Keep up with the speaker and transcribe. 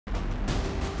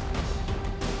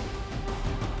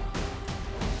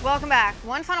Welcome back.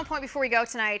 One final point before we go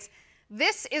tonight.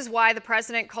 This is why the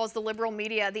president calls the liberal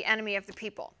media the enemy of the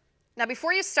people. Now,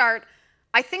 before you start,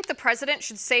 I think the president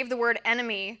should save the word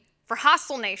enemy for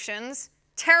hostile nations,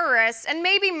 terrorists, and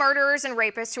maybe murderers and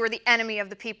rapists who are the enemy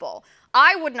of the people.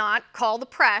 I would not call the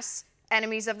press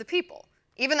enemies of the people,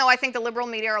 even though I think the liberal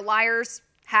media are liars,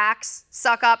 hacks,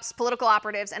 suck-ups, political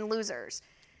operatives, and losers.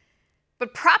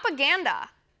 But propaganda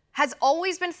has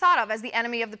always been thought of as the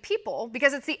enemy of the people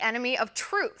because it's the enemy of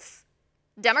truth.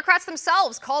 Democrats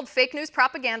themselves called fake news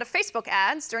propaganda Facebook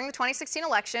ads during the 2016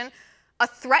 election a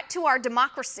threat to our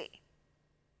democracy.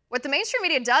 What the mainstream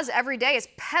media does every day is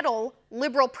peddle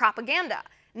liberal propaganda,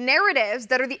 narratives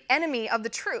that are the enemy of the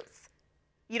truth.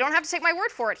 You don't have to take my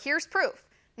word for it. Here's proof.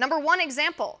 Number one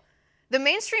example, the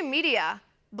mainstream media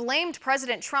blamed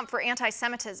President Trump for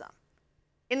anti-Semitism.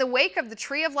 In the wake of the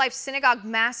Tree of Life synagogue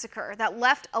massacre that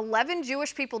left 11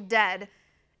 Jewish people dead,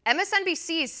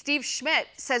 MSNBC's Steve Schmidt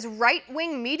says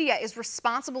right-wing media is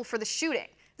responsible for the shooting.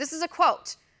 This is a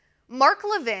quote. Mark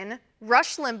Levin,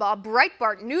 Rush Limbaugh,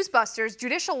 Breitbart, Newsbusters,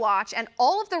 Judicial Watch, and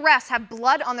all of the rest have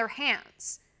blood on their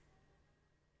hands.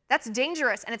 That's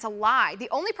dangerous, and it's a lie. The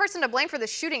only person to blame for the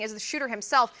shooting is the shooter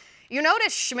himself. You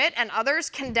notice Schmidt and others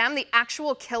condemn the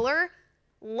actual killer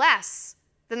less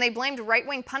than they blamed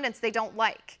right-wing pundits they don't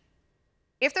like.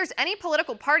 If there's any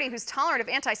political party who's tolerant of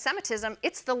anti-Semitism,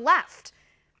 it's the left.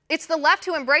 It's the left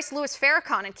who embraced Louis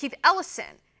Farrakhan and Keith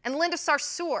Ellison and Linda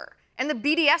Sarsour and the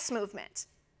BDS movement.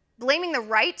 Blaming the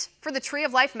right for the Tree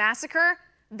of Life massacre,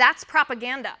 that's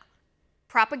propaganda.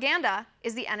 Propaganda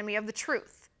is the enemy of the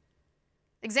truth.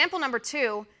 Example number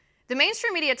two, the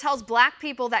mainstream media tells black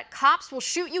people that cops will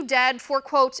shoot you dead for,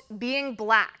 quote, being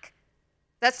black.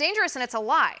 That's dangerous and it's a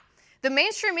lie. The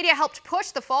mainstream media helped push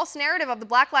the false narrative of the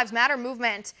Black Lives Matter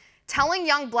movement, telling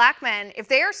young black men if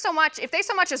they so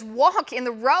much as walk in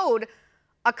the road,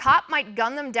 a cop might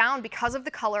gun them down because of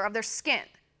the color of their skin.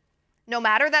 No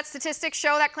matter that statistics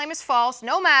show that claim is false,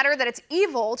 no matter that it's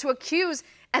evil to accuse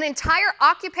an entire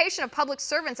occupation of public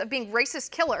servants of being racist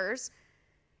killers,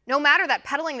 no matter that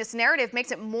peddling this narrative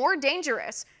makes it more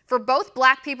dangerous for both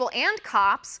black people and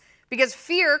cops because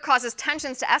fear causes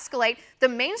tensions to escalate, the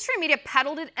mainstream media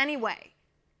peddled it anyway.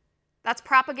 That's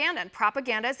propaganda, and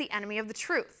propaganda is the enemy of the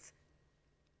truth.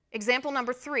 Example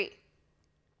number three.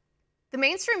 The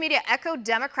mainstream media echoed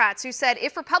Democrats who said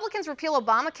if Republicans repeal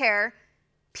Obamacare,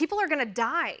 people are going to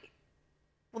die.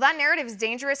 Well, that narrative is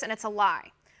dangerous and it's a lie.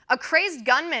 A crazed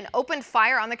gunman opened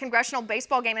fire on the congressional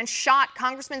baseball game and shot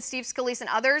Congressman Steve Scalise and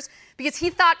others because he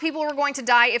thought people were going to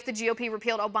die if the GOP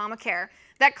repealed Obamacare.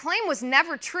 That claim was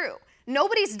never true.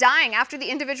 Nobody's dying after the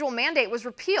individual mandate was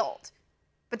repealed.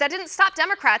 But that didn't stop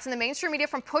Democrats and the mainstream media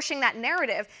from pushing that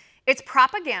narrative. It's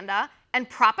propaganda, and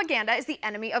propaganda is the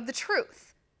enemy of the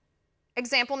truth.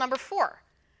 Example number four.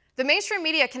 The mainstream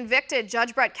media convicted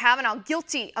Judge Brett Kavanaugh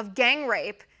guilty of gang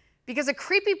rape because a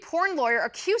creepy porn lawyer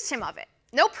accused him of it.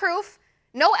 No proof,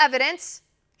 no evidence.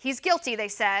 He's guilty, they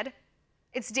said.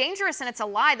 It's dangerous and it's a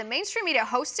lie. The mainstream media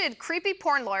hosted creepy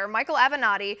porn lawyer Michael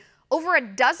Avenatti over a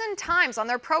dozen times on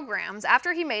their programs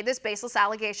after he made this baseless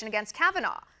allegation against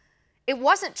Kavanaugh. It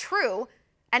wasn't true,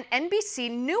 and NBC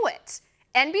knew it.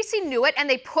 NBC knew it, and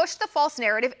they pushed the false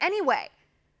narrative anyway.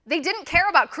 They didn't care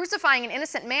about crucifying an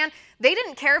innocent man. They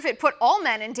didn't care if it put all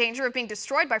men in danger of being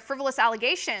destroyed by frivolous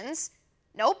allegations.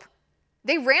 Nope.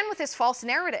 They ran with this false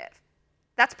narrative.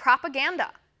 That's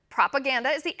propaganda. Propaganda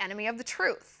is the enemy of the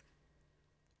truth.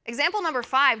 Example number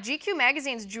five, GQ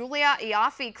magazine's Julia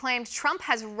Ioffe claimed Trump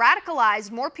has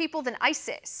radicalized more people than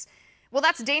ISIS. Well,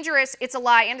 that's dangerous, it's a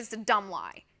lie, and it's a dumb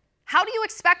lie. How do you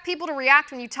expect people to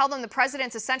react when you tell them the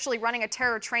president's essentially running a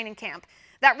terror training camp?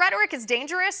 That rhetoric is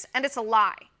dangerous, and it's a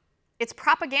lie. It's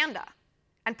propaganda,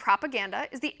 and propaganda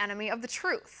is the enemy of the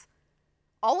truth.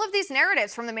 All of these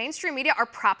narratives from the mainstream media are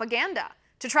propaganda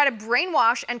to try to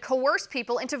brainwash and coerce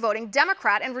people into voting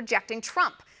Democrat and rejecting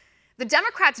Trump. The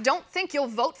Democrats don't think you'll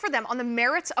vote for them on the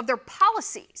merits of their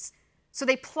policies, so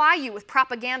they ply you with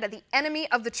propaganda, the enemy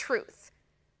of the truth.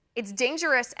 It's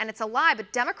dangerous and it's a lie,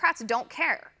 but Democrats don't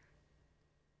care.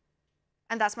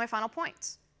 And that's my final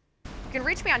point. You can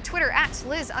reach me on Twitter at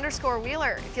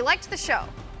Liz_Wheeler. If you liked the show,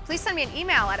 please send me an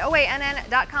email at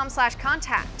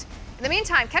oann.com/contact. In the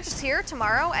meantime, catch us here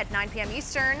tomorrow at 9 p.m.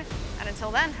 Eastern. And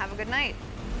until then, have a good night.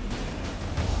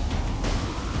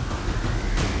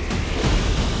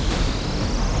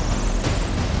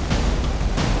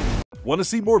 Want to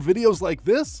see more videos like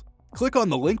this? Click on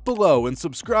the link below and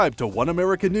subscribe to One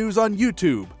America News on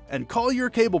YouTube, and call your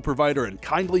cable provider and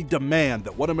kindly demand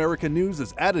that One America News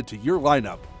is added to your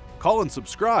lineup. Call and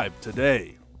subscribe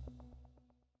today.